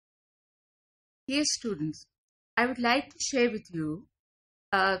Dear students, I would like to share with you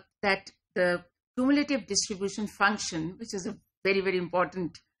that the cumulative distribution function, which is a very, very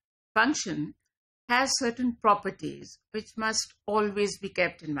important function, has certain properties which must always be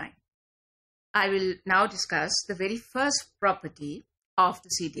kept in mind. I will now discuss the very first property of the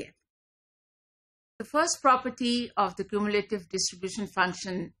CDF. The first property of the cumulative distribution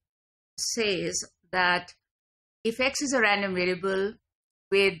function says that if x is a random variable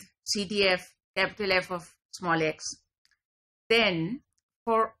with CDF capital F of small x, then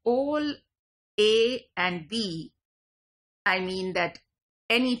for all a and b, I mean that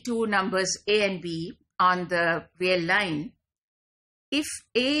any two numbers a and b on the real line, if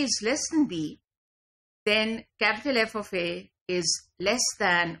a is less than b, then capital F of a is less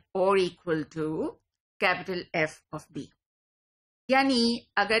than or equal to capital F of b. यानी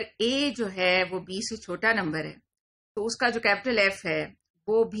अगर a जो है वो b से छोटा number है तो उसका जो कैपिटल f है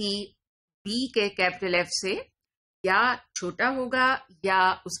वो भी b के कैपिटल f से या छोटा होगा या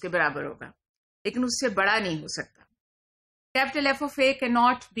उसके बराबर होगा, लेकिन उससे बड़ा नहीं हो सकता. Capital f of a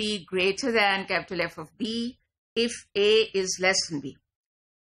cannot be greater than capital F of b if a is less than b.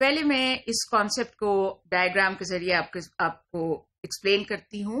 पहले मैं इस कॉन्सेप्ट को डायग्राम के जरिए आपको एक्सप्लेन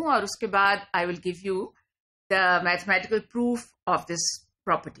करती हूँ और उसके बाद I will give you the mathematical proof of this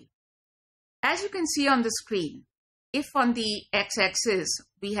property. As you can see on the screen, if on the x-axis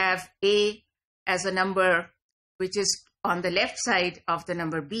we have a as a number which is on the left side of the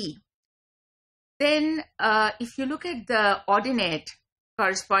number b, then if you look at the ordinate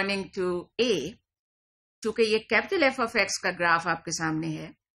corresponding to a, चूंकि ये capital F of x का graph आपके सामने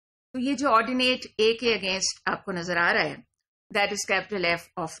है, तो ये जो ordinate a के अगेंस्ट आपको नजर आ रहा है, that is capital F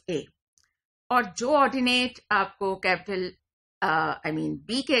of a. और जो ऑर्डिनेट आपको कैपिटल आई मीन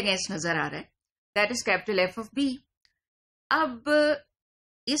b के अगेंस्ट नजर आ रहा है, that is capital F of b. अब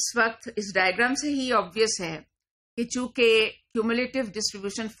इस वक्त इस डायग्राम से ही ऑब्वियस है कि चूंकि क्यूमुलेटिव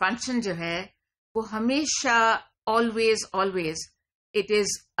डिस्ट्रीब्यूशन फंक्शन जो है वो हमेशा always it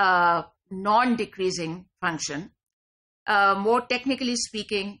is non decreasing function. More technically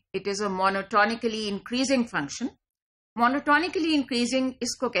speaking, it is a monotonically increasing function. Monotonically increasing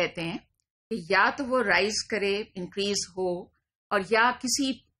इसको कहते हैं कि या तो वो राइज करे, इंक्रीज हो, और या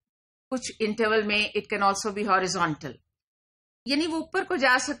किसी कुछ इंटरवल में it can also be horizontal, यानी वो ऊपर को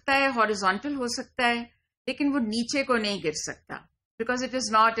जा सकता है, हॉरिजॉन्टल हो सकता है, लेकिन वो नीचे को नहीं गिर सकता, because it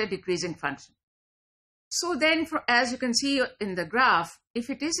is not a decreasing function. So then, as you can see in the graph, if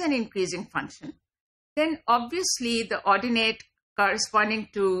it is an increasing function, then obviously the ordinate corresponding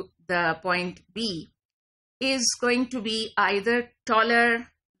to the point B is going to be either taller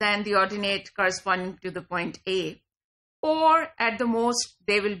than the ordinate corresponding to the point A, or at the most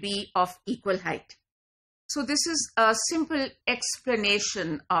they will be of equal height. So this is a simple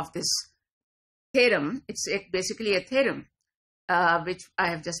explanation of this theorem. It's basically a theorem which I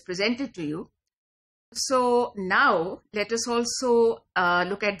have just presented to you. So now let us also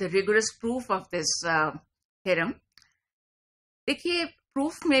look at the rigorous proof of this theorem. देखिए,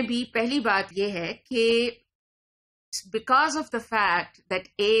 proof में भी पहली बात ये है कि because of the fact that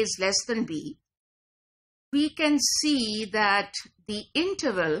a is less than b, we can see that the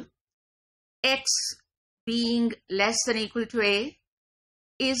interval x being less than or equal to a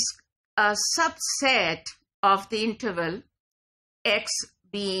is a subset of the interval x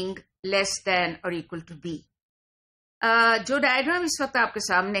being less than or equal to b. जो diagram इस वक्त आपके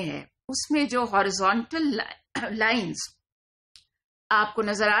सामने है उसमें जो horizontal lines आपको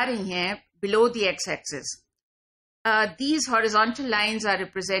नजर आ रही हैं below the x-axis, these horizontal lines are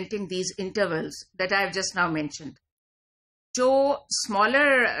representing these intervals that I have just now mentioned. जो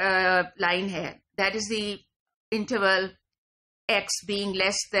smaller line है, that is the interval x being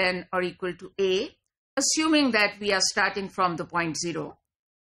less than or equal to a, assuming that we are starting from the point 0.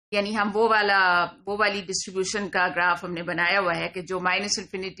 यानी हम वो वाली distribution का graph हमने बनाया हुआ है कि जो माइनस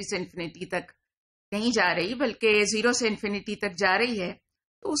इन्फिनिटी से इन्फिनिटी तक नहीं जा रही बल्कि 0 से इन्फिनिटी तक जा रही है,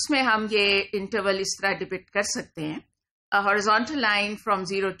 तो उसमें हम ये इंटरवल इस तरह डिपिक्ट कर सकते हैं, a horizontal line from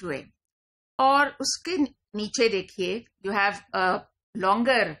 0 to a. और उसके नीचे देखिए, you have a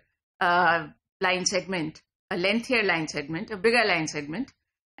longer line segment, a lengthier line segment, a bigger line segment,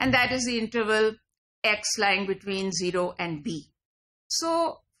 and that is the interval x lying between 0 and b. So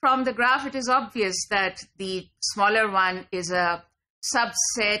from the graph, it is obvious that the smaller one is a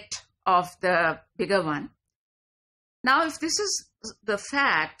subset of the bigger one. Now, if this is the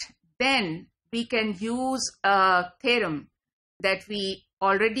fact, then we can use a theorem that we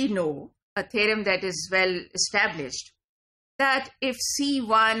already know, a theorem that is well established, that if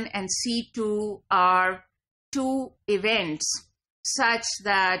C1 and C2 are two events such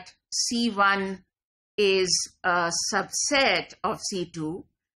that C1 is a subset of C2,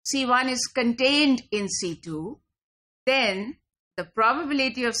 C1 is contained in C2, then the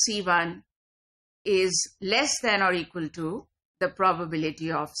probability of C1 is less than or equal to the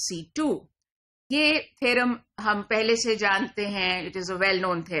probability of C2. ये theorem हम पहले से जानते हैं, it is a well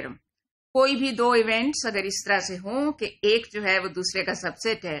known theorem. कोई भी दो events अगर इस तरह से हों कि एक जो है वो दूसरे का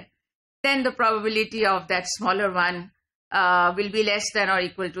सबसेट है, then the probability of that smaller one will be less than or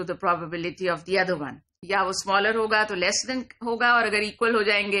equal to the probability of the other one. या वो smaller होगा तो less than होगा, और अगर equal हो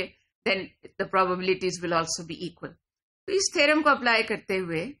जाएंगे then the probabilities will also be equal. तो इस थ्योरम को अप्लाई करते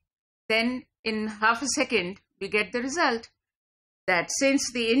हुए then in half a second we get the result that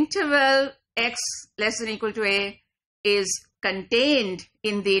since the interval x less than equal to a is contained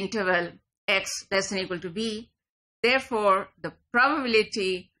in the interval x less than equal to b, therefore the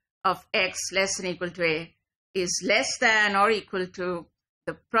probability of x less than equal to a is less than or equal to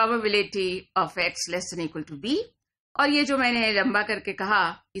the probability of x less than equal to b. और ये जो मैंने लंबा करके कहा,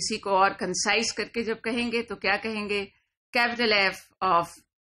 इसी को और कंसाइज करके जब कहेंगे तो क्या कहेंगे? Capital F of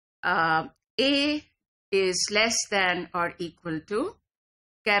A is less than or equal to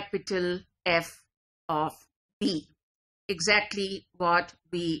capital F of B. Exactly what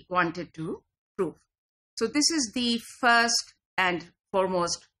we wanted to prove. So this is the first and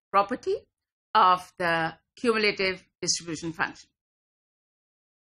foremost property of the cumulative distribution function.